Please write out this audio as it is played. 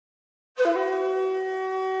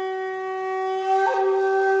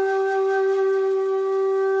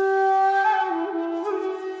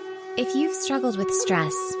If you've struggled with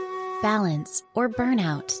stress, balance, or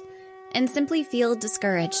burnout, and simply feel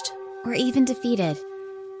discouraged or even defeated,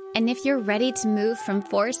 and if you're ready to move from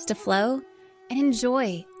force to flow and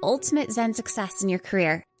enjoy ultimate Zen success in your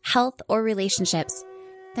career, health, or relationships,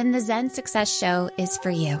 then the Zen Success Show is for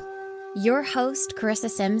you. Your host, Carissa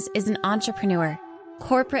Sims, is an entrepreneur,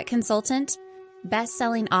 corporate consultant,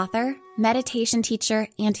 best-selling author, meditation teacher,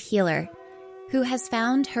 and healer who has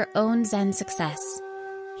found her own Zen success.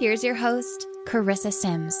 Here's your host, Carissa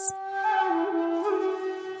Sims.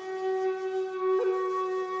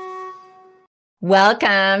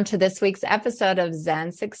 Welcome to this week's episode of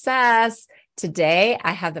Zen Success. Today,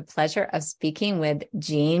 I have the pleasure of speaking with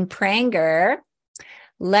Gene Pranger.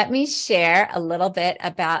 Let me share a little bit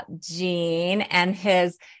about Gene and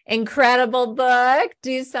his incredible book,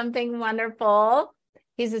 Do Something Wonderful.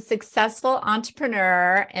 He's a successful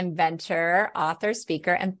entrepreneur, inventor, author,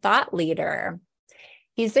 speaker, and thought leader.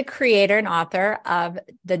 He's the creator and author of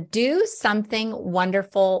the Do Something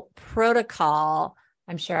Wonderful protocol.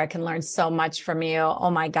 I'm sure I can learn so much from you.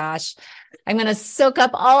 Oh my gosh. I'm going to soak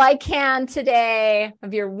up all I can today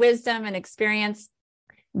of your wisdom and experience.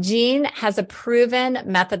 Gene has a proven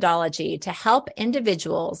methodology to help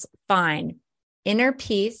individuals find inner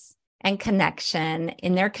peace and connection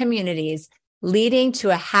in their communities, leading to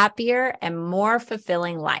a happier and more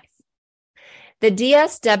fulfilling life. The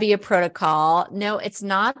DSW protocol, no, it's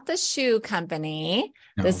not the shoe company.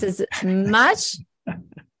 No. This is much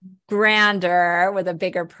grander with a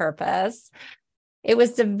bigger purpose. It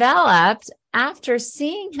was developed after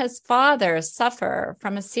seeing his father suffer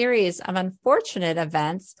from a series of unfortunate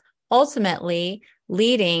events, ultimately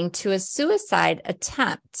leading to a suicide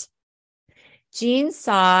attempt. Gene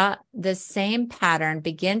saw the same pattern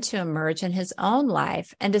begin to emerge in his own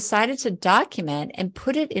life and decided to document and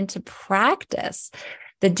put it into practice,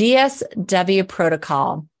 the DSW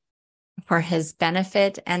protocol, for his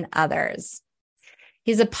benefit and others.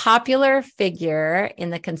 He's a popular figure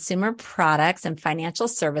in the consumer products and financial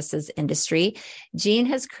services industry. Gene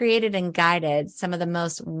has created and guided some of the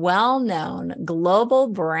most well-known global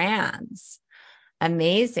brands,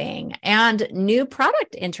 amazing, and new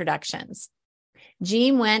product introductions.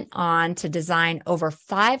 Gene went on to design over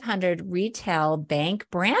 500 retail bank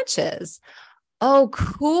branches. Oh,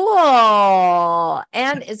 cool.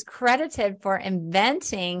 And is credited for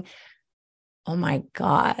inventing, oh my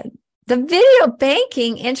God, the video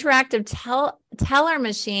banking, interactive teller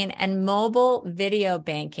machine, and mobile video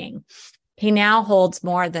banking. He now holds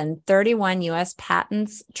more than 31 U.S.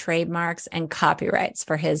 patents, trademarks, and copyrights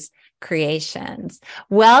for his creations.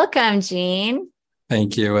 Welcome, Gene.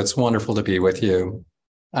 Thank you. It's wonderful to be with you.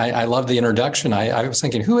 I love the introduction. I was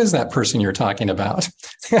thinking, who is that person you're talking about?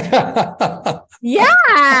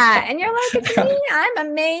 Yeah. And you're like, it's me. I'm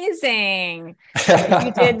amazing.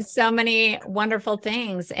 You did so many wonderful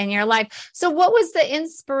things in your life. So what was the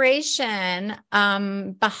inspiration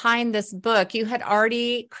behind this book? You had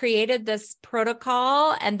already created this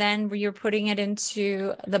protocol and then you're putting it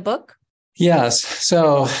into the book? Yes.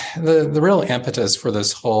 So the real impetus for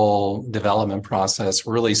this whole development process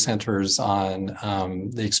really centers on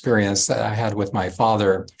the experience that I had with my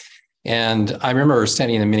father. And I remember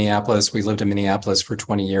standing in Minneapolis. We lived in Minneapolis for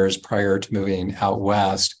 20 years prior to moving out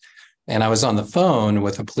west. And I was on the phone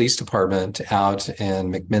with a police department out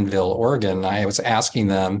in McMinnville, Oregon. I was asking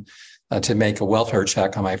them to make a welfare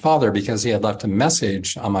check on my father because he had left a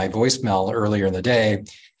message on my voicemail earlier in the day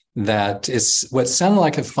that is what sounded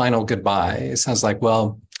like a final goodbye. It sounds like,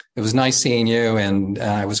 well, it was nice seeing you and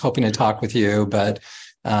I was hoping to talk with you, but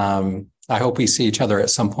I hope we see each other at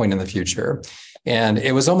some point in the future. And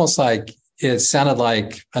it was almost like, it sounded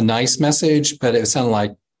like a nice message, but it sounded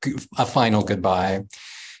like a final goodbye.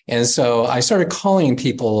 And so I started calling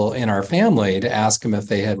people in our family to ask them if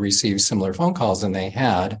they had received similar phone calls, and they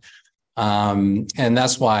had. And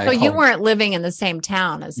that's why. So you weren't living in the same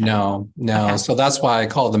town as him? No. Okay. So that's why I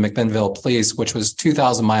called the McMinnville police, which was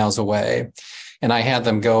 2,000 miles away. And I had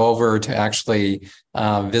them go over to actually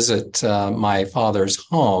visit my father's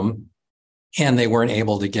home. And they weren't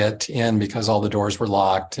able to get in because all the doors were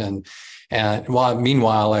locked. And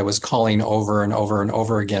meanwhile, I was calling over and over and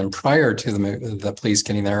over again prior to the police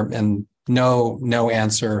getting there, and no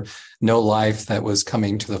answer, no life that was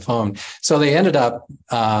coming to the phone. So they ended up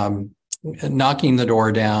knocking the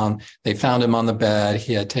door down. They found him on the bed.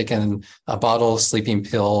 He had taken a bottle of sleeping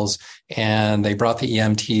pills, and they brought the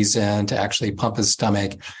EMTs in to actually pump his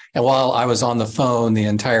stomach. And while I was on the phone the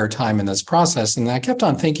entire time in this process, and I kept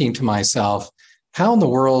on thinking to myself, how in the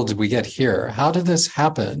world did we get here? How did this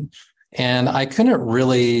happen? And I couldn't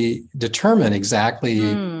really determine exactly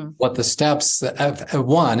what the steps,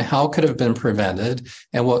 one, how could have been prevented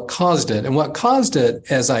and what caused it. And what caused it,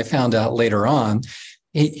 as I found out later on,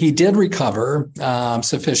 he did recover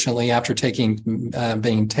sufficiently after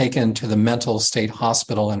being taken to the mental state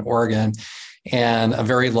hospital in Oregon, and a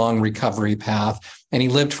very long recovery path. And he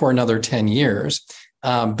lived for another 10 years.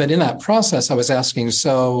 But in that process, I was I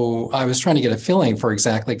was trying to get a feeling for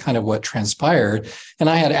exactly kind of what transpired. And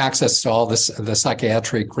I had access to all the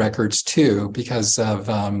psychiatric records too, because of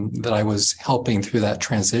that I was helping through that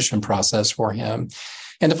transition process for him.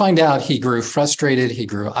 And to find out he grew frustrated, he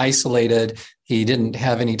grew isolated, he didn't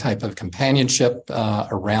have any type of companionship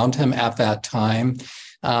around him at that time.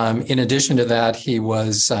 In addition to that, he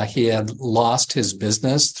had lost his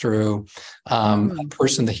business through a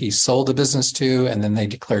person that he sold the business to, and then they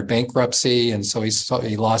declared bankruptcy. And so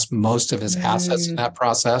he lost most of his assets in that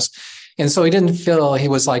process. And so he didn't feel he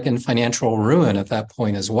was like in financial ruin at that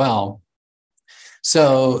point as well.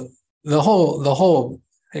 So the whole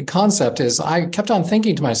concept is, I kept on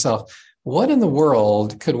thinking to myself, what in the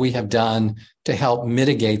world could we have done to help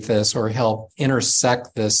mitigate this or help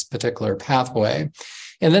intersect this particular pathway?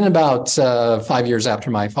 And then about 5 years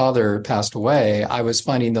after my father passed away, I was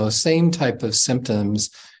finding those same type of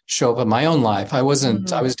symptoms show up in my own life. I was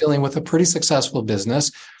dealing with a pretty successful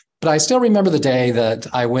business, but I still remember the day that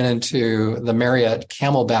I went into the Marriott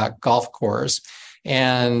Camelback golf course,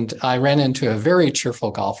 and I ran into a very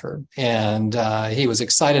cheerful golfer, and he was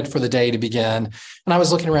excited for the day to begin. And I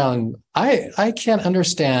was looking around, I can't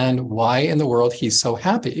understand why in the world he's so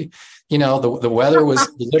happy. You know, the weather was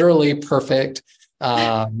literally perfect.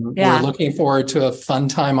 We're looking forward to a fun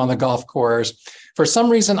time on the golf course. For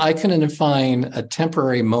some reason, I couldn't find a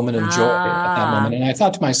temporary moment of joy at that moment. And I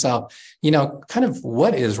thought to myself, kind of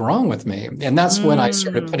what is wrong with me? And that's when I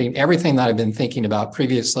started putting everything that I've been thinking about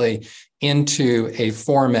previously into a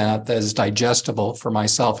format that is digestible for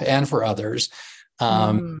myself and for others.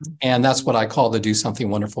 And that's what I call the Do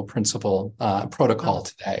Something Wonderful principle protocol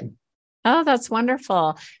today. Oh, that's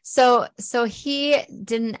wonderful. So he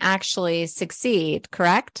didn't actually succeed,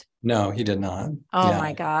 correct? No, he did not. Oh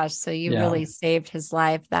my gosh. So you really saved his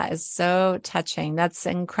life. That is so touching. That's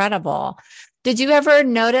incredible. Did you ever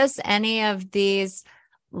notice any of these,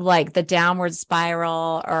 like the downward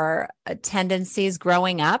spiral or tendencies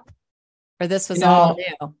growing up? Or this was all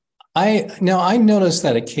new? I noticed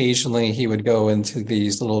that occasionally he would go into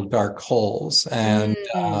these little dark holes, and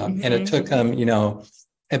it took him,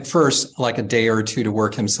 at first like a day or two to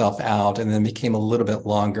work himself out, and then became a little bit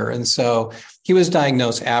longer. And so he was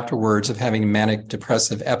diagnosed afterwards of having manic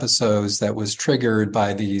depressive episodes that was triggered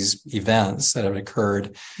by these events that had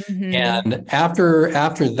occurred. And after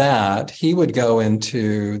that, he would go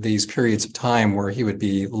into these periods of time where he would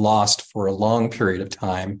be lost for a long period of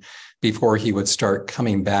time before he would start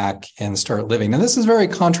coming back and start living. And this is very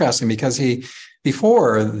contrasting because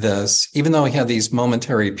before this, even though he had these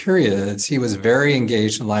momentary periods, he was very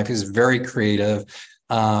engaged in life. He was very creative.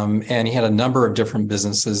 And he had a number of different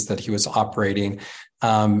businesses that he was operating.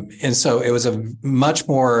 And so it was a much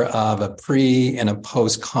more of a pre and a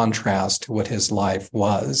post contrast to what his life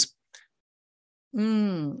was.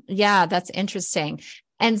 Yeah, that's interesting.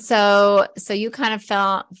 And so you kind of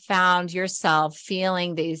found yourself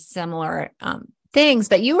feeling these similar things,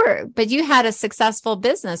 but you had a successful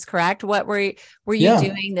business, correct? What were you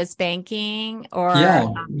doing? This banking or?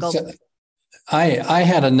 I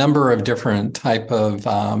had a number of different type of,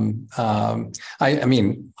 I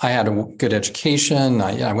had a good education.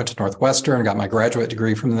 I went to Northwestern, got my graduate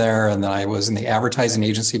degree from there. And then I was in the advertising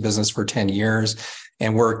agency business for 10 years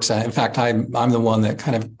and worked. In fact, I'm the one that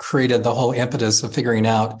kind of created the whole impetus of figuring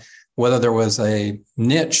out whether there was a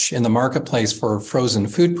niche in the marketplace for frozen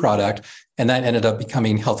food product. And that ended up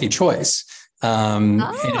becoming Healthy Choice. And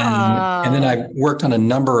then I worked on a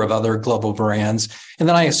number of other global brands. And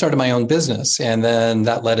then I started my own business. And then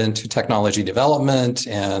that led into technology development.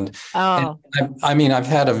 And I've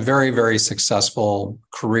had a very, very successful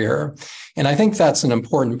career. And I think that's an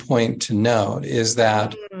important point to note, is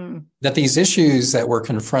that these issues that we're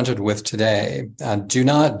confronted with today do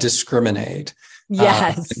not discriminate.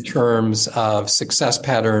 In terms of success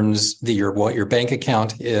patterns, what your bank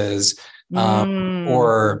account is,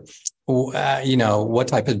 or what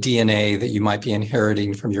type of DNA that you might be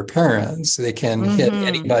inheriting from your parents. They can hit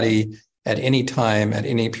anybody at any time, at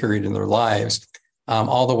any period in their lives,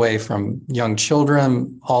 all the way from young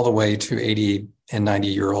children, all the way to 80 and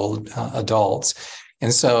 90-year-old adults.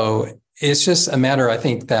 And so it's just a matter, I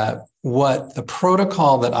think, that what the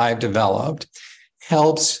protocol that I've developed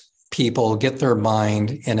helps people get their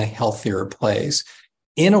mind in a healthier place.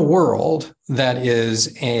 in a world that is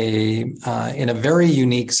in a very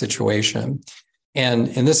unique situation, and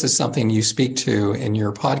this is something you speak to in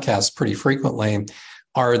your podcast pretty frequently,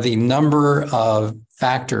 are the number of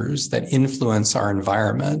factors that influence our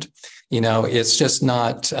environment. It's just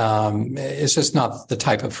not the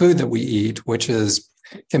type of food that we eat, which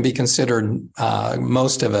can be considered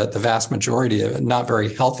most of it, the vast majority of it, not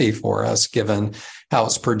very healthy for us, given how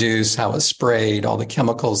it's produced, how it's sprayed, all the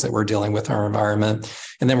chemicals that we're dealing with in our environment.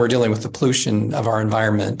 And then we're dealing with the pollution of our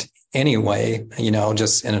environment anyway,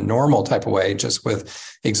 just in a normal type of way, just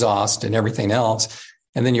with exhaust and everything else.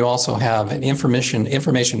 And then you also have an information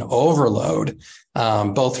overload,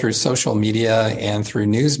 both through social media and through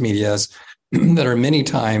news medias that are many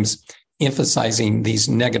times emphasizing these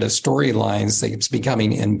negative storylines that's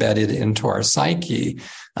becoming embedded into our psyche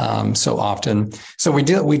so often. So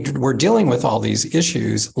we're dealing with all these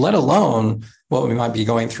issues, let alone what we might be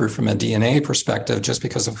going through from a DNA perspective, just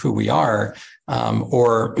because of who we are,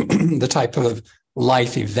 or the type of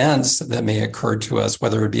life events that may occur to us,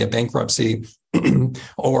 whether it be a bankruptcy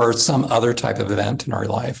or some other type of event in our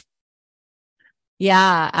life.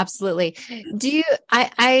 Yeah, absolutely.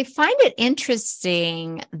 I find it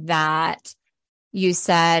interesting that you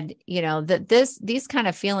said, that these kind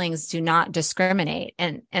of feelings do not discriminate.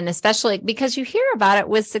 And especially because you hear about it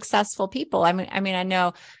with successful people. I mean, I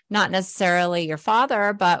know not necessarily your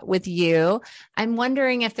father, but with you, I'm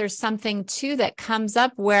wondering if there's something too that comes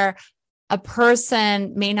up where a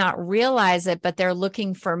person may not realize it, but they're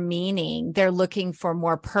looking for meaning. They're looking for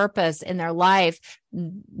more purpose in their life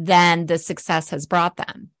than the success has brought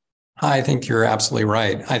them. I think you're absolutely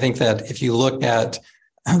right. I think that if you look at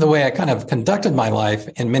the way I kind of conducted my life,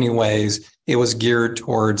 in many ways, it was geared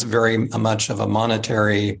towards very much of a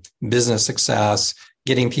monetary business success,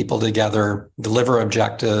 getting people together, deliver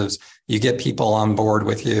objectives. You get people on board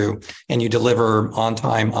with you, and you deliver on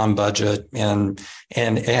time, on budget, and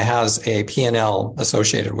it has a P&L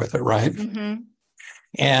associated with it, right? Mm-hmm.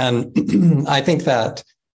 And I think that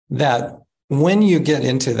when you get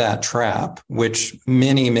into that trap, which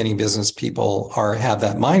many business people have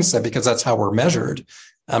that mindset, because that's how we're measured.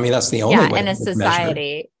 I mean, that's the only way. In a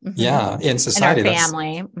society. Mm-hmm. Yeah, in society. In our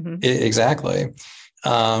family. Mm-hmm. Exactly.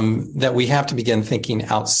 That we have to begin thinking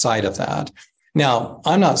outside of that. Now,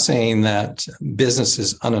 I'm not saying that business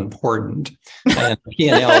is unimportant and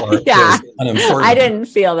P&L is unimportant. I didn't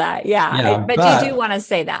feel that. But you do want to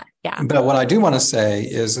say that. Yeah. But what I do want to say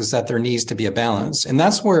is that there needs to be a balance. And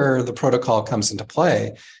that's where the protocol comes into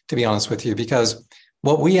play, to be honest with you, because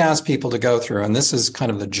what we ask people to go through, and this is kind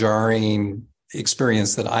of the jarring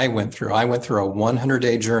experience that I went through a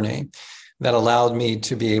 100-day journey that allowed me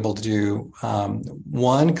to be able to do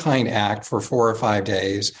one kind act for 4 or 5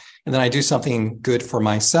 days. And then I do something good for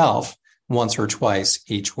myself once or twice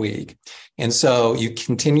each week. And so you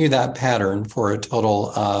continue that pattern for a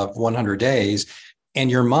total of 100 days,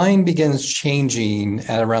 and your mind begins changing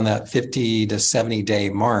at around that 50 to 70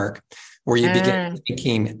 day mark, where you begin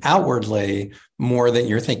thinking outwardly more than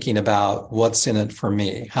you're thinking about what's in it for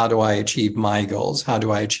me. How do I achieve my goals? How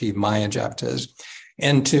do I achieve my objectives?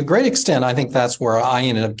 And to a great extent, I think that's where I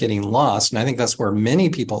ended up getting lost. And I think that's where many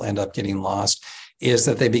people end up getting lost, is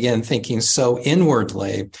that they begin thinking so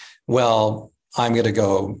inwardly, well, I'm going to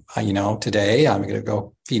go, today I'm going to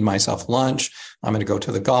go feed myself lunch. I'm going to go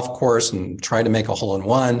to the golf course and try to make a hole in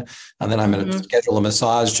one. And then I'm going to schedule a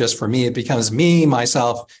massage just for me. It becomes me,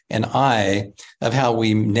 myself, and I, of how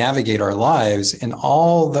we navigate our lives. And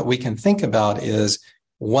all that we can think about is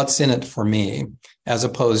what's in it for me, as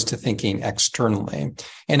opposed to thinking externally.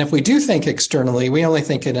 And if we do think externally, we only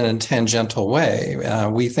think it in a tangential way.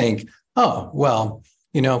 We think, oh, well,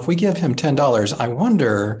 if we give him $10, I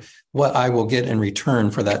wonder what I will get in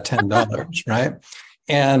return for that $10, right?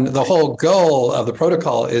 And the whole goal of the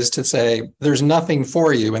protocol is to say, there's nothing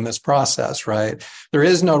for you in this process, right? There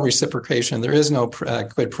is no reciprocation. There is no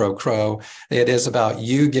quid pro quo. It is about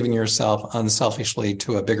you giving yourself unselfishly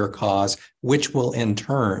to a bigger cause, which will in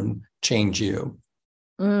turn change you.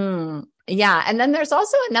 Yeah. And then there's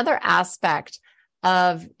also another aspect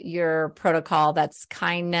of your protocol that's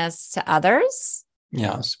kindness to others.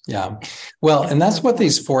 Yes. Yeah. Well, and that's what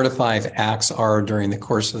these 4 to 5 acts are during the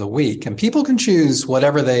course of the week. And people can choose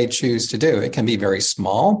whatever they choose to do. It can be very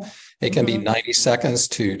small. It can be 90 seconds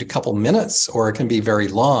to a couple minutes, or it can be very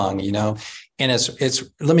long, And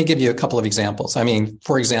let me give you a couple of examples. I mean,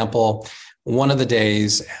 for example, one of the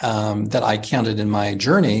days that I counted in my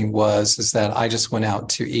journey is that I just went out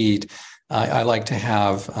to eat. I like to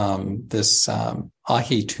have this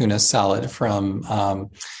ahi tuna salad from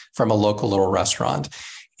a local little restaurant.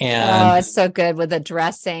 And it's so good with the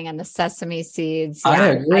dressing and the sesame seeds. I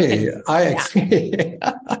Yeah, agree. I agree.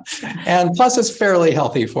 And plus it's fairly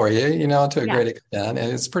healthy for you, to a great extent.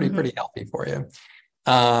 And it's pretty healthy for you.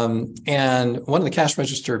 And one of the cash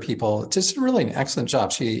register people just did really an excellent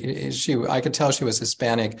job. I could tell she was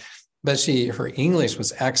Hispanic, but her English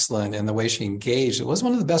was excellent, and the way she engaged, it was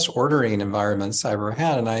one of the best ordering environments I ever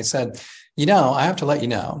had. And I said, I have to let you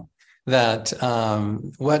know that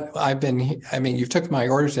you took my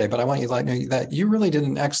order today, but I want you to let me know that you really did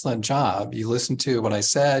an excellent job. You listened to what I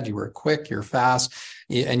said, you were quick, you're fast,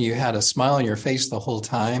 and you had a smile on your face the whole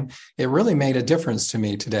time. It really made a difference to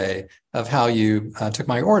me today of how you took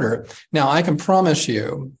my order. Now, I can promise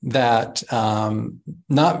you that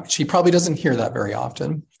she probably doesn't hear that very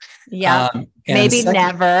often. Yeah, maybe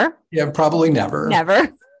never. Yeah, probably never. Never.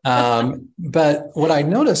 But what I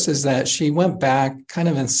noticed is that she went back kind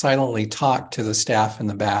of and silently talked to the staff in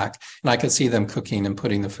the back, and I could see them cooking and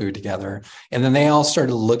putting the food together. And then they all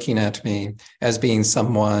started looking at me as being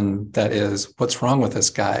someone that is, what's wrong with this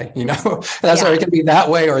guy? That's why it can be that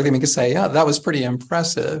way, or they can say, yeah, that was pretty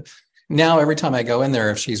impressive. Now, every time I go in there,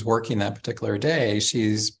 if she's working that particular day,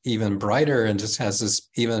 she's even brighter and just has this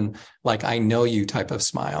even like, I know you type of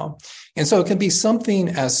smile. And so it can be something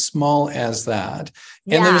as small as that.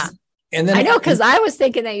 Yeah. And then I know, because I was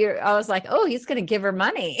thinking that I was like, oh, he's going to give her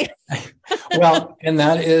money. Well, and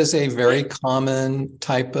that is a very common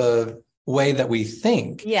type of way that we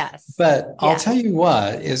think. Yes. But I'll tell you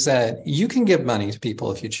what, is that you can give money to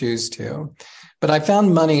people if you choose to. But I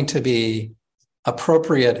found money to be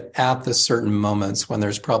appropriate at the certain moments when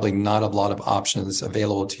there's probably not a lot of options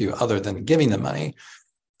available to you other than giving them money.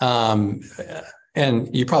 And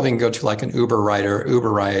you probably can go to like an Uber ride or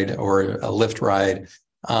a Lyft ride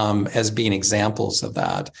as being examples of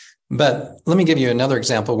that. But let me give you another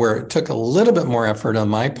example where it took a little bit more effort on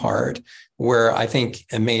my part, where I think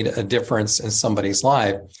it made a difference in somebody's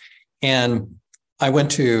life. And I went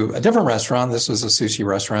to a different restaurant. This was a sushi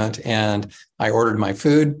restaurant, and I ordered my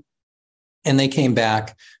food. And they came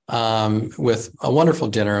back with a wonderful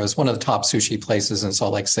dinner. It was one of the top sushi places in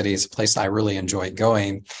Salt Lake City. It's a place I really enjoy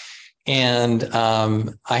going. And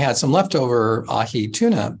I had some leftover ahi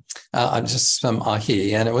tuna, just some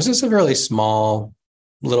ahi. And it was just a really small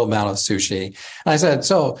little amount of sushi. And I said,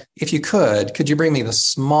 so if you could you bring me the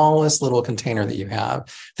smallest little container that you have?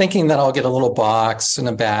 Thinking that I'll get a little box and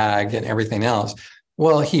a bag and everything else.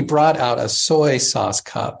 Well, he brought out a soy sauce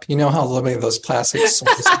cup. You know how lovely those plastic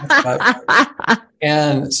soy sauce cups.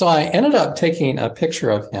 And so I ended up taking a picture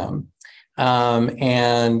of him.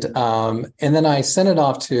 And then I sent it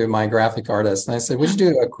off to my graphic artist. And I said, would you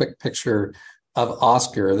do a quick picture of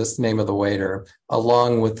Oscar, that's the name of the waiter,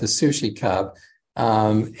 along with the sushi cup?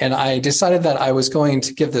 And I decided that I was going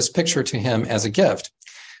to give this picture to him as a gift.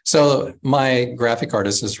 So my graphic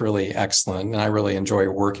artist is really excellent, and I really enjoy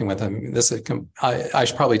working with him. I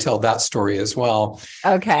should probably tell that story as well.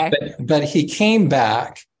 Okay. But he came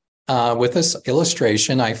back with this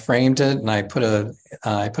illustration. I framed it, and I put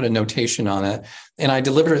a notation on it, and I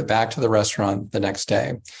delivered it back to the restaurant the next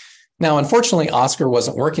day. Now, unfortunately, Oscar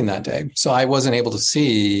wasn't working that day, so I wasn't able to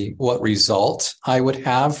see what result I would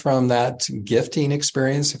have from that gifting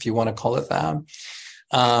experience, if you want to call it that.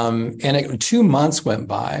 2 months went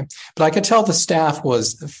by, but I could tell the staff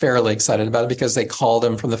was fairly excited about it because they called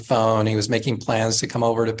him from the phone. He was making plans to come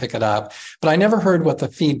over to pick it up, but I never heard what the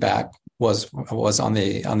feedback was on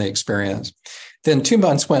the experience. Then 2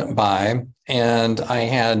 months went by, and I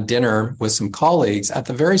had dinner with some colleagues at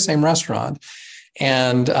the very same restaurant.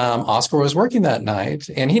 And Oscar was working that night,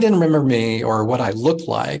 and he didn't remember me or what I looked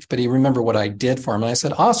like, but he remembered what I did for him. And I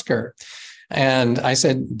said, Oscar. And I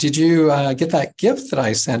said, did you get that gift that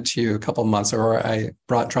I sent to you a couple of months, or I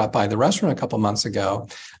dropped by the restaurant a couple of months ago,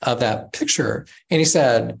 of that picture? And he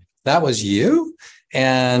said, that was you?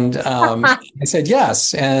 And I said,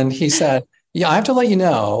 yes. And he said, yeah, I have to let you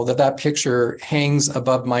know that picture hangs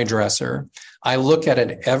above my dresser. I look at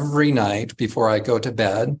it every night before I go to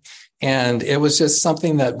bed. And it was just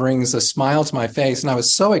something that brings a smile to my face. And I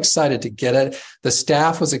was so excited to get it. The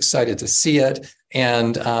staff was excited to see it.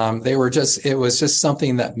 And it was just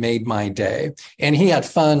something that made my day. And he had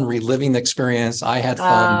fun reliving the experience. I had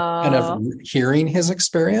fun kind of hearing his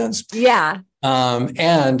experience. Yeah.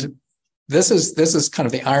 And this is kind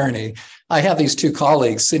of the irony. I have these two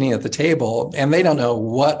colleagues sitting at the table, and they don't know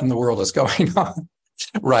what in the world is going on.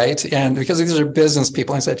 Right. And because these are business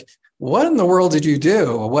people, I said, what in the world did you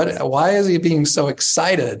do? Why is he being so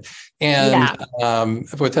excited? And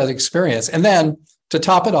with that experience. And then to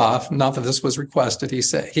top it off, not that this was requested, he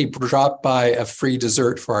said he dropped by a free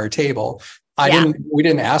dessert for our table. We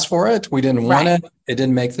didn't ask for it. We didn't want Right. it. It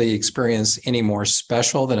didn't make the experience any more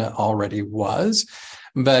special than it already was.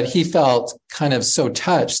 But he felt kind of so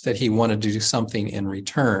touched that he wanted to do something in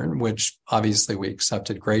return, which obviously we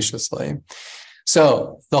accepted graciously.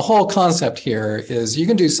 So the whole concept here is you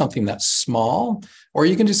can do something that's small, or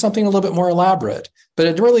you can do something a little bit more elaborate, but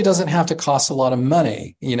it really doesn't have to cost a lot of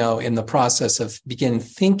money, in the process of begin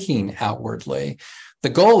thinking outwardly. The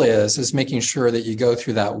goal is making sure that you go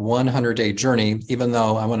through that 100-day journey, even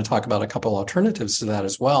though I want to talk about a couple alternatives to that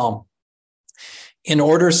as well, in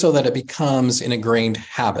order so that it becomes an ingrained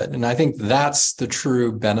habit. And I think that's the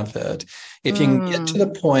true benefit. If you can get to the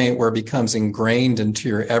point where it becomes ingrained into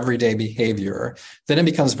your everyday behavior, then it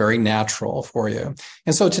becomes very natural for you.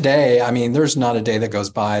 And so today, there's not a day that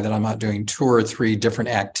goes by that I'm not doing 2 or 3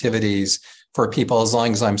 different activities for people, as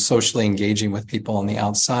long as I'm socially engaging with people on the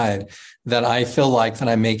outside, that I feel like that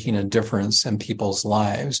I'm making a difference in people's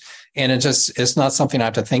lives. And it's not something I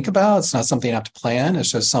have to think about. It's not something I have to plan.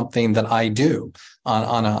 It's just something that I do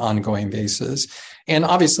on an ongoing basis. And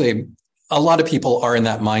obviously, a lot of people are in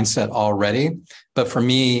that mindset already, but for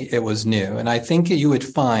me, it was new. And I think you would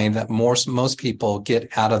find that most people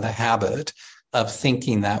get out of the habit of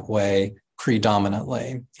thinking that way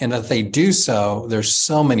predominantly. And if they do so, there's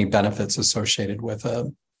so many benefits associated with it.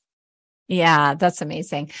 Yeah, that's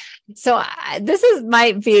amazing. So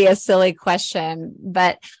might be a silly question,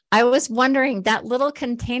 but I was wondering, that little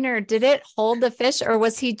container, did it hold the fish, or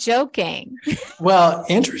was he joking? Well,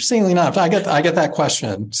 interestingly enough, I get that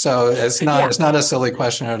question. So it's not a silly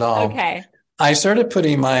question at all. Okay. I started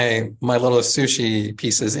putting my little sushi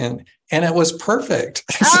pieces in, and it was perfect.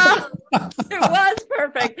 It was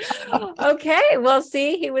perfect. Okay. Well,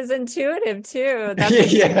 see, he was intuitive too. That's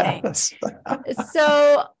amazing. Yes.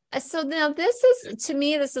 So now this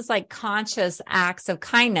is like conscious acts of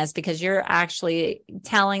kindness, because you're actually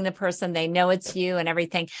telling the person they know it's you and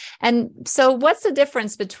everything. And so what's the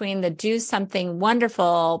difference between the do something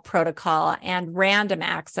wonderful protocol and random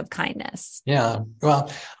acts of kindness? Yeah.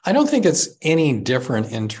 Well, I don't think it's any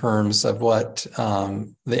different in terms of what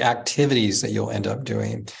the activities that you'll end up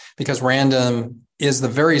doing, because random is the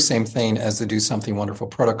very same thing as the do something wonderful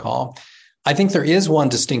protocol. I think there is one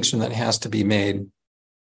distinction that has to be made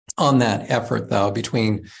on that effort, though,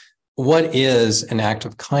 between what is an act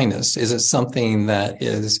of kindness. Is it something that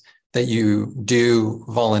you do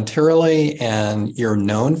voluntarily and you're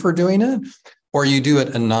known for doing it, or you do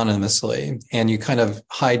it anonymously and you kind of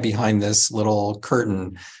hide behind this little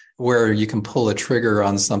curtain where you can pull a trigger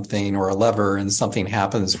on something or a lever and something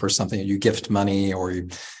happens for something? You gift money, or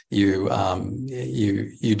you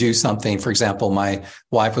do something. For example, my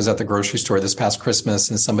wife was at the grocery store this past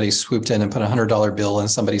Christmas, and somebody swooped in and put $100 bill in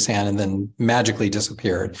somebody's hand and then magically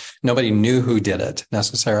disappeared. Nobody knew who did it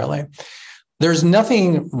necessarily. There's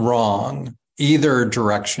nothing wrong either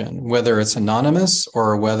direction, whether it's anonymous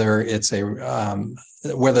or whether it's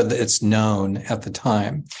known at the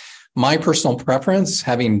time. My personal preference,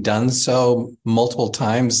 having done so multiple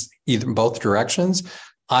times, both directions,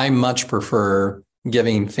 I much prefer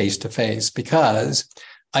giving face-to-face, because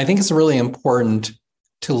I think it's really important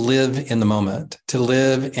to live in the moment, to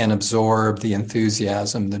live and absorb the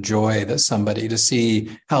enthusiasm, the joy that to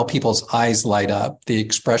see how people's eyes light up, the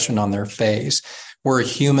expression on their face. We're a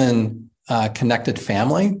human connected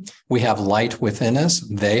family. We have light within us.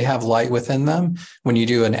 They have light within them. When you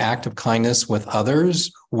do an act of kindness with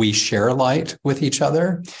others, we share light with each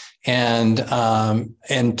other. And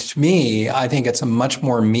to me, I think it's a much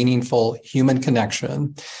more meaningful human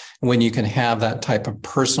connection when you can have that type of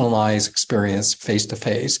personalized experience face to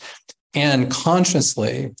face. And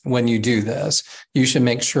consciously, when you do this, you should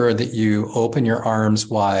make sure that you open your arms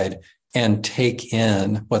wide and take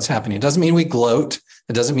in what's happening. It doesn't mean we gloat.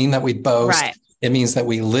 It doesn't mean that we boast. Right. It means that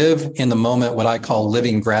we live in the moment. What I call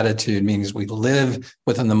living gratitude means we live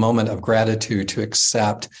within the moment of gratitude to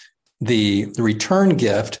accept the return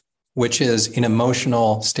gift, which is an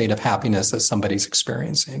emotional state of happiness that somebody's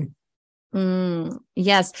experiencing.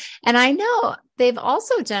 Yes. And I know they've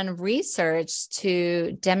also done research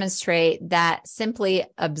to demonstrate that simply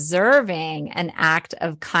observing an act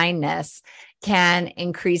of kindness can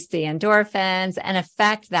increase the endorphins and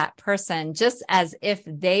affect that person just as if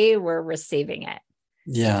they were receiving it.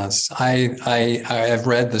 Yes, I have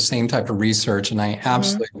read the same type of research, and I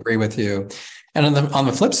absolutely agree with you. And on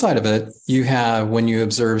the flip side of it, you have, when you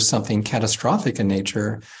observe something catastrophic in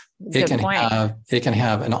nature, it can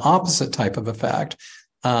have an opposite type of effect.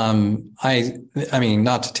 I mean,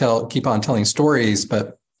 not to keep on telling stories,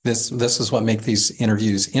 but this is what makes these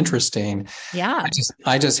interviews interesting. Yeah.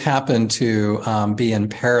 I just happened to be in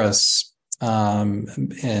Paris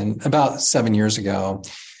in about 7 years ago.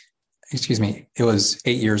 it was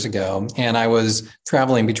 8 years ago. And I was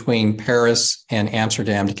traveling between Paris and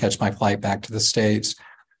Amsterdam to catch my flight back to the States.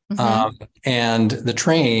 And the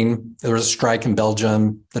train, there was a strike in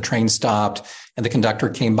Belgium. The train stopped and the conductor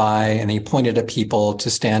came by and he pointed at people to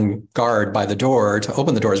stand guard by the door to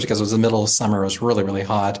open the doors because it was the middle of summer. It was really, really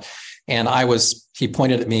hot. And he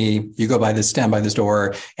pointed at me, you go by this, stand by this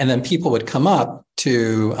door. And then people would come up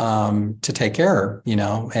to take care,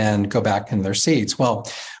 and go back in their seats.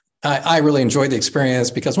 Well, I really enjoyed the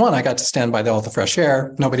experience because one, I got to stand by all the fresh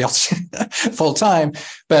air, nobody else full time.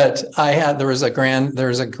 But there was a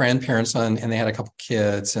grandparents and they had a couple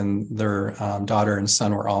kids and their daughter and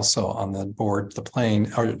son were also on the board, the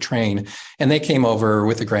plane or train. And they came over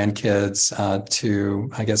with the grandkids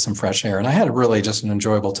to, I guess, some fresh air. And I had really just an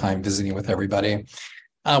enjoyable time visiting with everybody.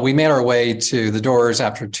 We made our way to the doors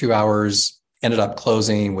after 2 hours, ended up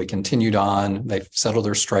closing. We continued on. They settled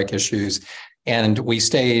their strike issues. And we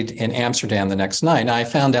stayed in Amsterdam the next night. And I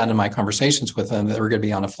found out in my conversations with them that they were going to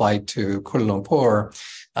be on a flight to Kuala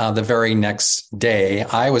Lumpur the very next day.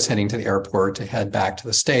 I was heading to the airport to head back to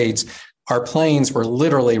the States. Our planes were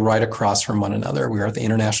literally right across from one another. We were at the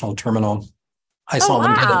international terminal. I saw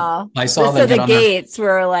them the gates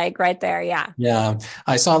were like right there. Yeah. Yeah.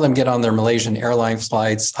 I saw them get on their Malaysian Airlines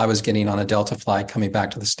flights. I was getting on a Delta flight coming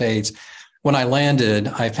back to the States. When I landed,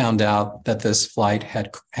 I found out that this flight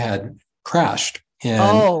had crashed in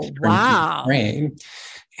Ukraine.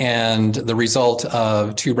 And the result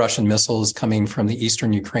of 2 Russian missiles coming from the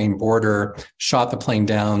eastern Ukraine border shot the plane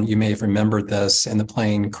down. You may have remembered this, and the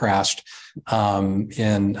plane crashed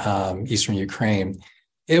in eastern Ukraine.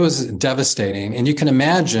 It was devastating. And you can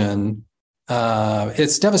imagine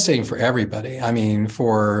it's devastating for everybody. I mean,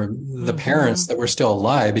 for the parents that were still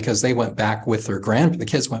alive, because they went back with the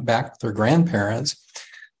kids went back with their grandparents.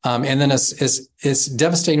 And then it's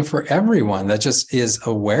devastating for everyone that just is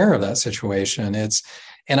aware of that situation.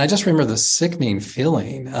 And I just remember the sickening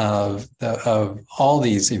feeling of all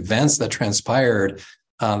these events that transpired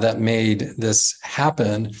that made this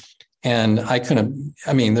happen. And it's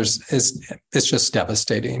just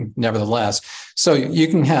devastating, nevertheless. So you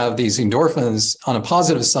can have these endorphins on a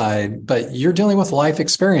positive side, but you're dealing with life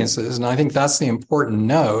experiences. And I think that's the important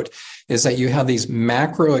note, is that you have these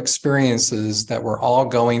macro experiences that we're all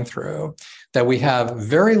going through that we have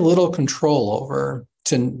very little control over,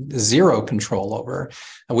 to zero control over.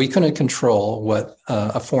 And we couldn't control what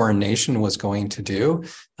a foreign nation was going to do.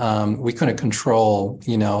 We couldn't control,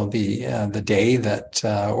 the day that,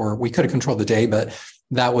 or we could have controlled the day, but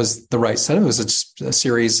that was the right set. It was a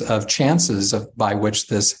series of chances by which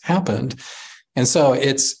this happened. And so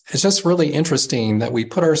it's just really interesting that we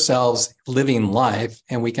put ourselves living life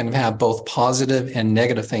and we can have both positive and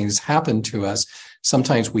negative things happen to us.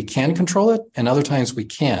 Sometimes we can control it and other times we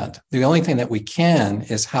can't. The only thing that we can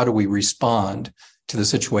is how do we respond to the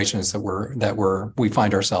situations that we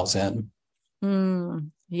find ourselves in.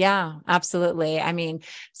 Yeah, absolutely. I mean,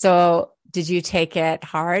 so did you take it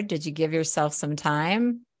hard? Did you give yourself some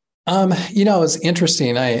time? It's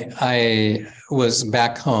interesting. I was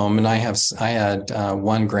back home and I had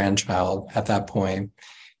one grandchild at that point,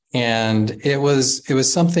 and it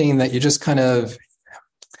was something that you just kind of,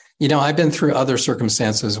 I've been through other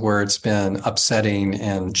circumstances where it's been upsetting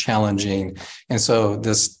and challenging. And so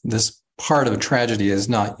this part of a tragedy is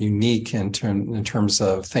not unique in terms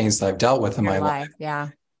of things that I've dealt with in my life. Yeah.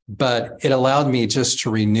 But it allowed me just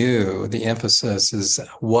to renew the emphasis is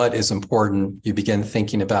what is important. You begin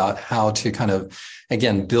thinking about how to kind of,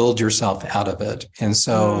 again, build yourself out of it. And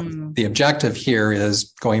so the objective here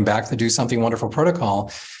is going back to do something wonderful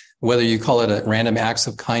protocol, whether you call it a random acts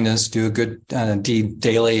of kindness, do a good deed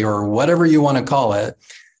daily, or whatever you want to call it.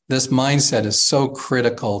 This mindset is so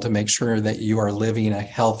critical to make sure that you are living a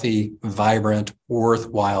healthy, vibrant,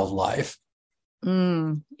 worthwhile life.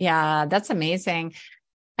 Yeah, that's amazing.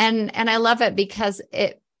 And I love it because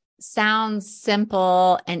it sounds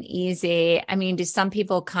simple and easy. I mean, do some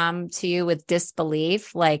people come to you with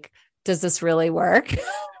disbelief? Like, does this really work?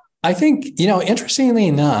 I think, interestingly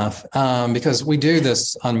enough, because we do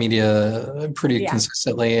this on media pretty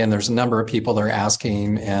consistently, and there's a number of people that are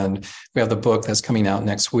asking, and we have the book that's coming out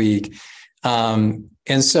next week. And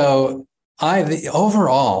so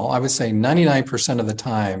overall, I would say 99% of the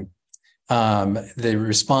time, the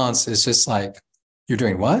response is just like, you're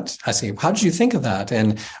doing what? I say, how did you think of that?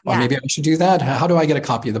 And or maybe I should do that. How do I get a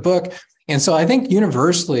copy of the book? And so I think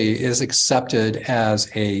universally is accepted as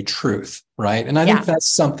a truth, right? And I think that's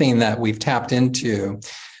something that we've tapped into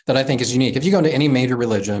that I think is unique. If you go into any major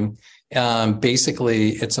religion,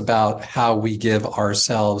 basically it's about how we give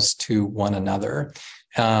ourselves to one another.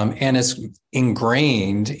 and it's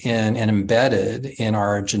ingrained in and embedded in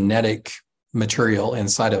our genetic material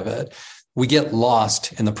inside of it, we get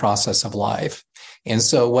lost in the process of life. And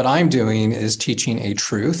so what I'm doing is teaching a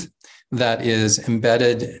truth that is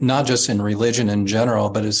embedded not just in religion in general,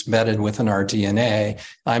 but it's embedded within our DNA.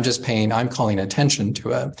 I'm calling attention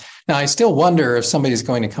to it. Now, I still wonder if somebody's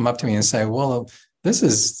going to come up to me and say, well, this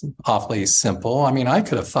is awfully simple. I mean, I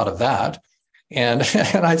could have thought of that. And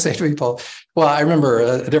I'd say to people, well, I remember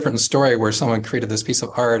a different story where someone created this piece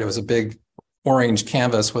of art. It was a big orange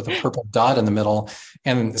canvas with a purple dot in the middle.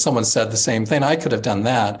 And someone said the same thing. I could have done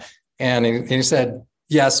that. And he said,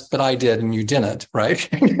 yes, but I did, and you didn't, right?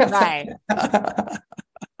 Right.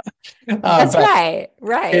 That's right.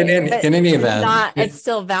 In any event, it's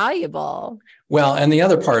still valuable. Well, and the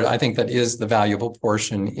other part, I think, that is the valuable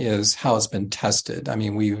portion is how it's been tested. I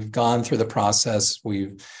mean, we've gone through the process.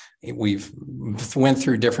 We've went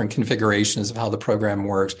through different configurations of how the program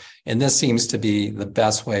works, and this seems to be the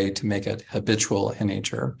best way to make it habitual in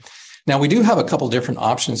nature. Now, we do have a couple different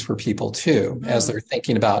options for people too, as they're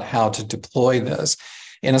thinking about how to deploy this.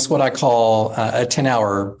 And it's what I call a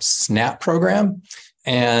 10-hour SNAP program.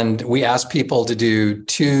 And we ask people to do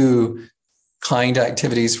 2 kind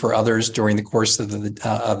activities for others during the course of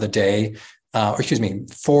the day.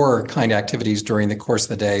 4 kind activities during the course of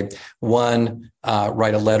the day. 1,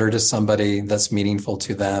 write a letter to somebody that's meaningful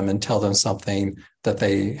to them and tell them something that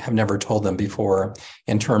they have never told them before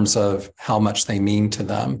in terms of how much they mean to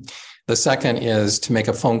them. The second is to make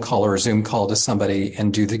a phone call or a Zoom call to somebody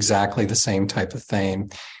and do exactly the same type of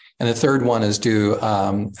thing. And the third one is do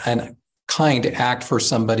an kind act for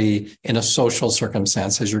somebody in a social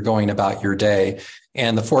circumstance as you're going about your day.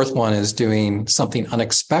 And the fourth one is doing something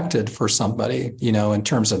unexpected for somebody, in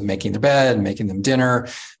terms of making their bed, making them dinner,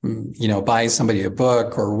 buying somebody a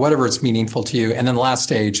book or whatever it's meaningful to you. And then the last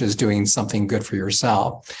stage is doing something good for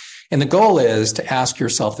yourself. And the goal is to ask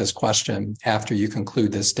yourself this question after you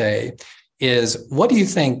conclude this day is, what do you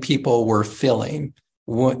think people were feeling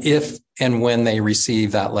if and when they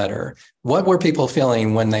received that letter? What were people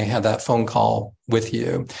feeling when they had that phone call with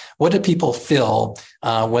you? What did people feel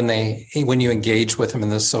when you engaged with them in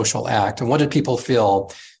this social act? And what did people feel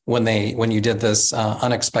when you did this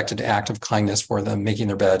unexpected act of kindness for them, making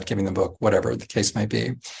their bed, giving them a book, whatever the case might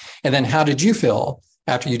be? And then how did you feel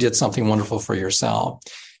after you did something wonderful for yourself?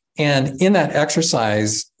 And in that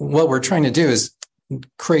exercise, what we're trying to do is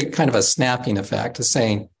create kind of a snapping effect of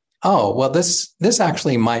saying, oh, well, this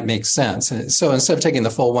actually might make sense. And so instead of taking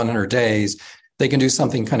the full 100 days, they can do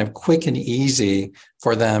something kind of quick and easy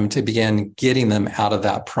for them to begin getting them out of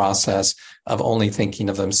that process of only thinking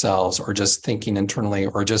of themselves or just thinking internally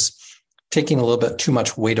or just taking a little bit too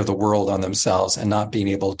much weight of the world on themselves and not being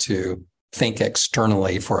able to think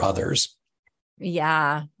externally for others.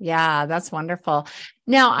 Yeah, that's wonderful.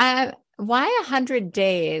 Now, why 100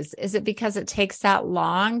 days? Is it because it takes that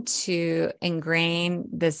long to ingrain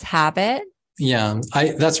this habit? Yeah,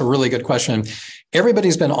 that's a really good question.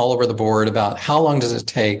 Everybody's been all over the board about how long does it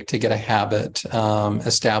take to get a habit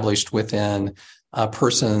established within a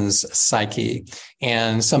person's psyche.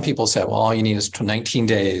 And some people say, well, all you need is 19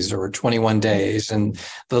 days or 21 days. And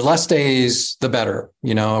the less days, the better.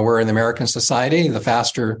 We're in the American society, the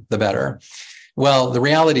faster, the better. Well, the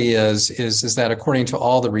reality is that according to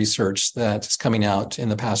all the research that is coming out in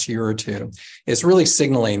the past year or two, it's really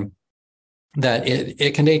signaling that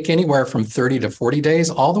it can take anywhere from 30 to 40 days,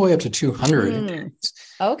 all the way up to 200 days.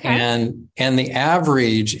 Okay. And the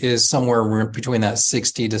average is somewhere between that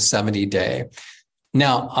 60 to 70 day.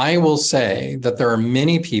 Now, I will say that there are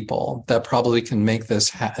many people that probably can make this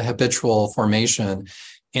habitual formation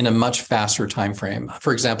in a much faster time frame.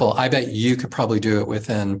 For example, I bet you could probably do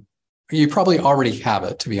it you probably already have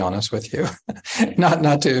it, to be honest with you.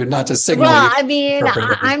 not to signal. Well, I mean,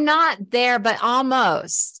 I'm not there, but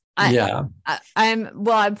almost.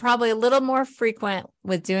 I'm probably a little more frequent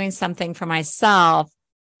with doing something for myself.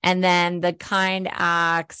 And then the kind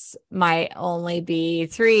acts might only be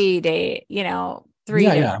 3 days,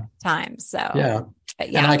 3 times. So yeah.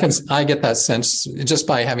 And I get that sense just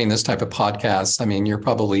by having this type of podcast. I mean, you're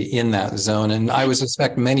probably in that zone, and I would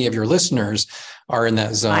suspect many of your listeners are in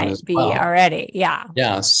that zone as well. Might be already. Yeah.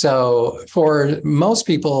 Yeah. So for most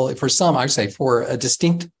people, for some, I would say for a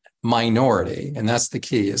distinct minority, and that's the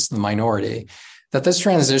key, is the minority, that this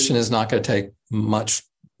transition is not going to take much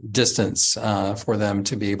distance for them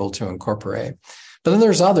to be able to incorporate. But then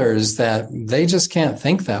there's others that they just can't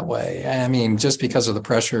think that way. I mean, just because of the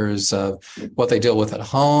pressures of what they deal with at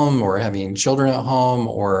home or having children at home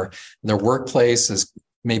or their workplace is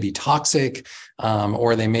may be toxic,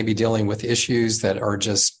 or they may be dealing with issues that are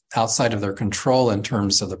just outside of their control in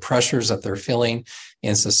terms of the pressures that they're feeling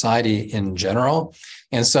in society in general.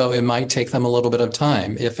 And so it might take them a little bit of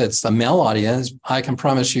time. If it's a male audience, I can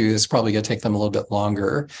promise you it's probably going to take them a little bit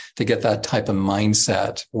longer to get that type of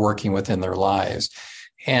mindset working within their lives.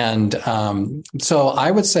 And so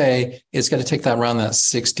I would say it's going to take that around that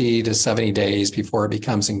 60 to 70 days before it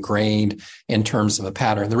becomes ingrained in terms of a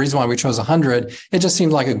pattern. The reason why we chose 100, it just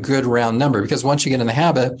seemed like a good round number, because once you get in the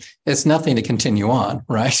habit, it's nothing to continue on,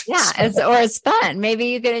 right? Yeah, it's fun. Maybe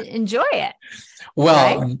you can enjoy it.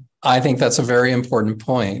 Well, right? I think that's a very important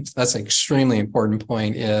point. That's an extremely important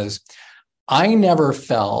point is I never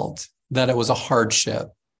felt that it was a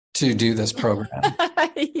hardship to do this program.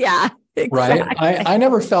 Yeah. Right. Exactly. I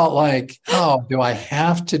never felt like, oh, do I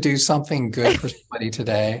have to do something good for somebody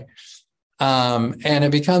today? And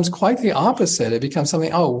it becomes quite the opposite. It becomes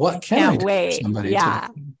something, oh, what can I do for somebody today?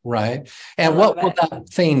 Right. And what will that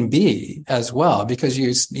thing be as well? Because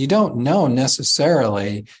you don't know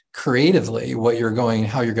necessarily creatively how you're going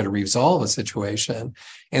to resolve a situation.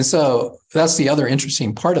 And so that's the other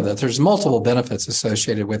interesting part of it. There's multiple benefits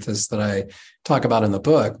associated with this that I talk about in the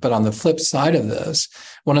book. But on the flip side of this,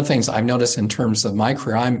 one of the things I've noticed in terms of my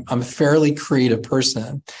career, I'm a fairly creative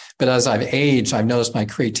person, but as I've aged, I've noticed my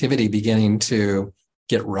creativity beginning to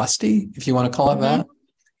get rusty, if you want to call it that.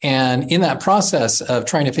 And in that process of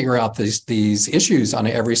trying to figure out these issues on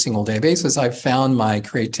an every single day basis, I've found my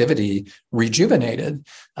creativity rejuvenated,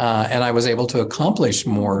 and I was able to accomplish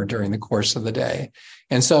more during the course of the day.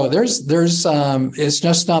 And so there's it's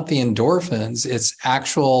just not the endorphins, it's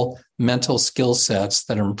actual mental skill sets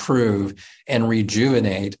that improve and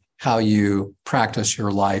rejuvenate how you practice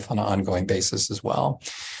your life on an ongoing basis as well.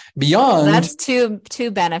 Beyond that's two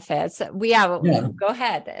benefits. Go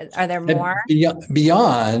ahead. Are there more?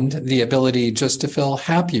 Beyond the ability just to feel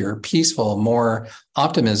happier, peaceful, more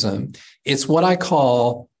optimism, it's what I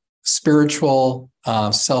call spiritual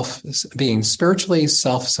being spiritually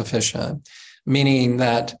self-sufficient, meaning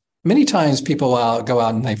that many times people go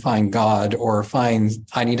out and they find God or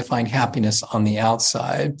I need to find happiness on the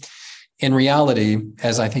outside. In reality,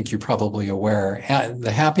 as I think you're probably aware,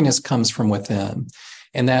 the happiness comes from within.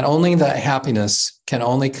 And that happiness can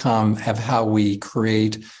only come of how we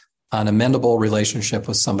create an amendable relationship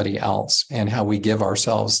with somebody else and how we give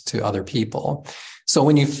ourselves to other people. So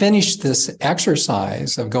when you finish this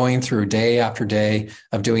exercise of going through day after day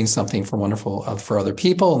of doing something for other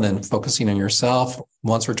people and then focusing on yourself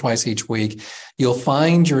once or twice each week, you'll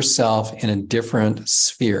find yourself in a different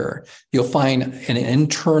sphere. You'll find an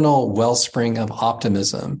internal wellspring of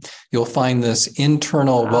optimism. You'll find this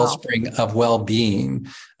internal wellspring of well-being,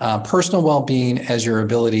 personal well-being as your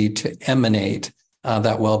ability to emanate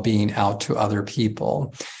that well-being out to other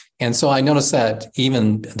people. And so I noticed that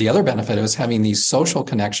even the other benefit of having these social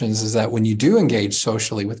connections is that when you do engage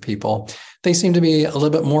socially with people, they seem to be a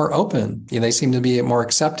little bit more open. They seem to be more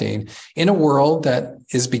accepting in a world that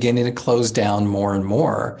is beginning to close down more and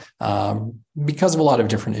more because of a lot of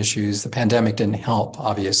different issues. The pandemic didn't help,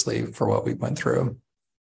 obviously, for what we went through.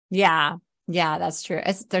 Yeah, that's true.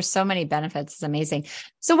 There's so many benefits. It's amazing.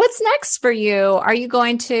 So what's next for you? Are you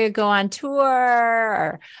going to go on tour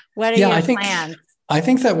or what are your plans? I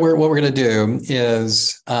think that what we're going to do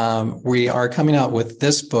is we are coming out with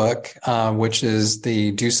this book, which is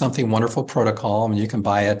the Do Something Wonderful Protocol. And you can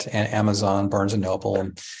buy it at Amazon, Barnes & Noble,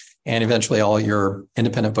 and eventually all your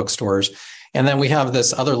independent bookstores. And then we have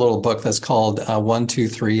this other little book that's called 1, 2,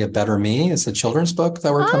 3, A Better Me. It's a children's book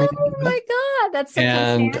that we're coming out with. Oh my God, that's a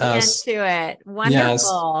companion to it. Wonderful. Yes.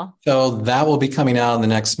 So that will be coming out in the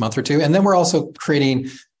next month or two. And then we're also creating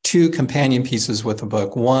 2 companion pieces with the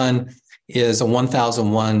book. One is a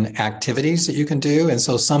 1001 activities that you can do. And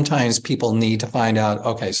so sometimes people need to find out,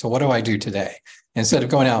 okay, so what do I do today? Instead of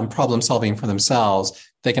going out and problem solving for themselves,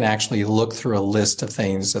 they can actually look through a list of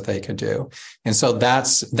things that they could do. And so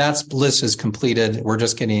that list is completed. We're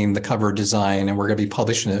just getting the cover design and we're going to be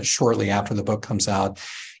publishing it shortly after the book comes out.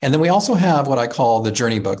 And then we also have what I call the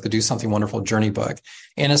journey book, the Do Something Wonderful journey book.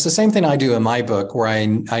 And it's the same thing I do in my book where I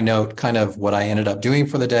note kind of what I ended up doing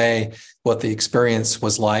for the day, what the experience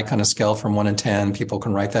was like on a scale from 1 to 10. People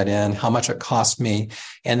can write that in, how much it cost me,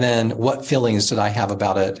 and then what feelings did I have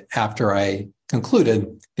about it after I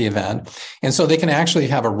concluded the event. And so they can actually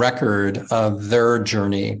have a record of their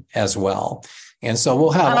journey as well. And so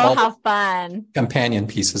we'll have how fun companion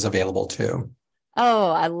pieces available too.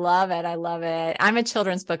 Oh, I love it. I love it. I'm a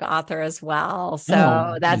children's book author as well.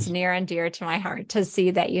 So that's near and dear to my heart to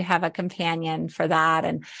see that you have a companion for that.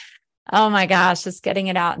 And oh my gosh, just getting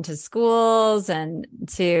it out into schools and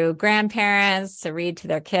to grandparents to read to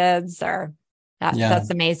their kids That's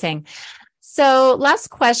amazing. So last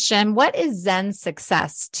question, what is Zen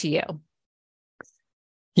success to you?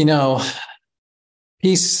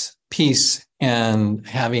 Peace, and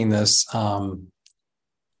having this,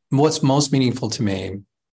 what's most meaningful to me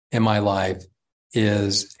in my life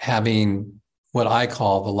is having what I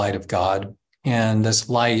call the light of God. And this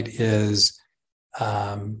light is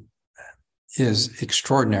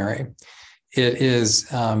extraordinary. It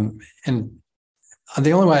is, and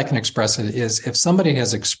the only way I can express it is if somebody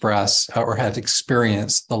has expressed or had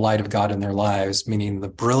experienced the light of God in their lives, meaning the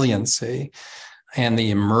brilliancy and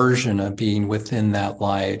the immersion of being within that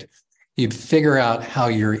light, you'd figure out how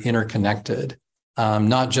you're interconnected,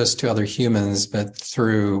 not just to other humans, but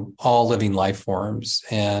through all living life forms,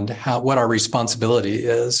 and what our responsibility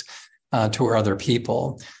is to other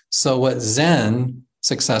people. So what Zen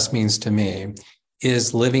success means to me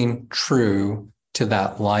is living true to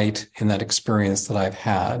that light and that experience that I've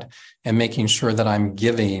had, and making sure that I'm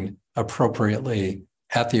giving appropriately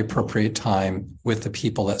at the appropriate time with the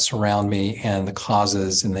people that surround me and the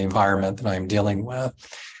causes and the environment that I'm dealing with.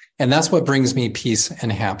 And that's what brings me peace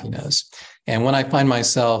and happiness. And when I find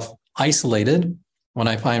myself isolated, when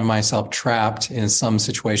I find myself trapped in some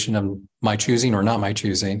situation of my choosing or not my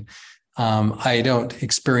choosing, I don't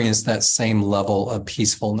experience that same level of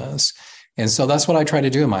peacefulness. And so that's what I try to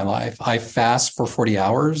do in my life. I fast for 40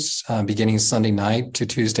 hours, beginning Sunday night to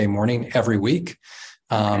Tuesday morning every week.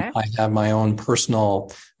 I have my own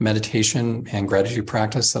personal meditation and gratitude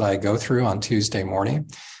practice that I go through on Tuesday morning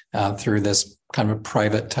through this kind of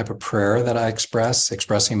private type of prayer that I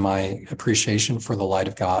expressing my appreciation for the light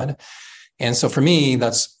of God. And so for me,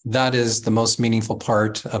 that is the most meaningful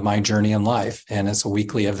part of my journey in life. And it's a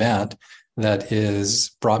weekly event that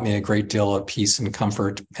is brought me a great deal of peace and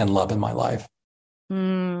comfort and love in my life.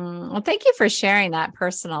 Well, thank you for sharing that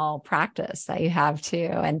personal practice that you have too.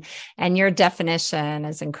 And your definition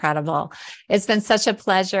is incredible. It's been such a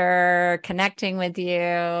pleasure connecting with you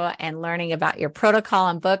and learning about your protocol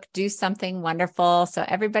and book, Do Something Wonderful. So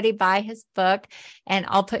everybody buy his book, and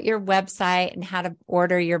I'll put your website and how to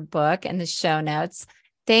order your book in the show notes.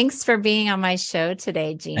 Thanks for being on my show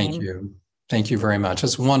today, Gene. Thank you. Thank you very much.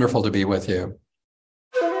 It's wonderful to be with you.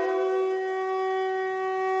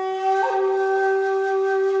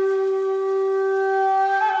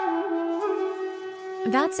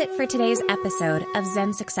 That's it for today's episode of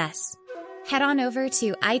Zen Success. Head on over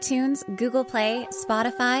to iTunes, Google Play,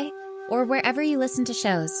 Spotify, or wherever you listen to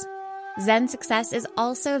shows. Zen Success is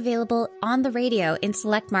also available on the radio in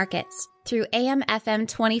select markets through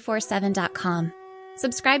amfm247.com.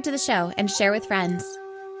 Subscribe to the show and share with friends.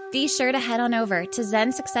 Be sure to head on over to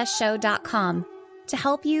zensuccessshow.com to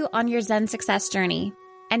help you on your Zen Success journey,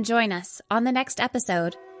 and join us on the next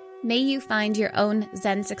episode. May you find your own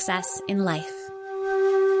Zen success in life.